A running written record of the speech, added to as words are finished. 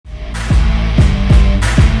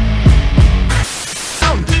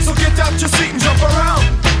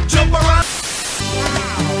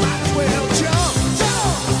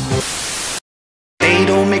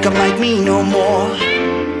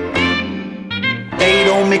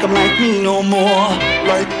don't make them like me no more.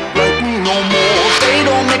 Like me no more. They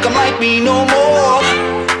don't make them like me no more.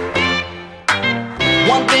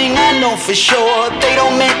 One thing I know for sure, they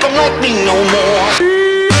don't make them like me no more.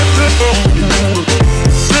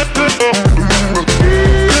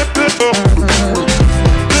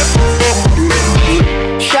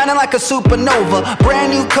 Shining like a supernova,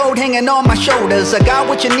 brand new code hanging on my shoulders. I got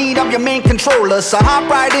what you need, I'm your main controller. So hop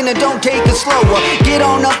right in and don't take it slower. Get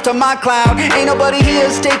on up to my cloud, ain't nobody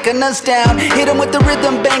here's taking us down. Hit 'em with the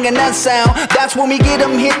rhythm, banging that sound. That's when we get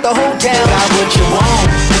 'em, hit the whole town. Got what you want,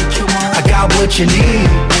 I got what you need.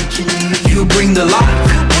 You bring the lock,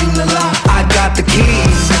 I got the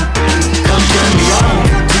keys. Come turn me on,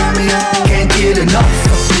 can't get enough.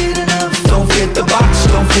 Don't fit the box,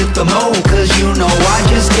 don't fit the mold, cause you know I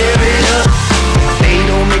just tear it up. They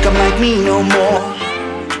don't make them like me no more.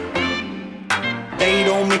 They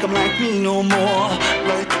don't make them like me no more.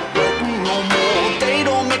 Like me no more. They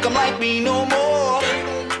don't make them like me no more.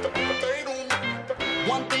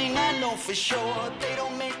 One thing I know for sure, they don't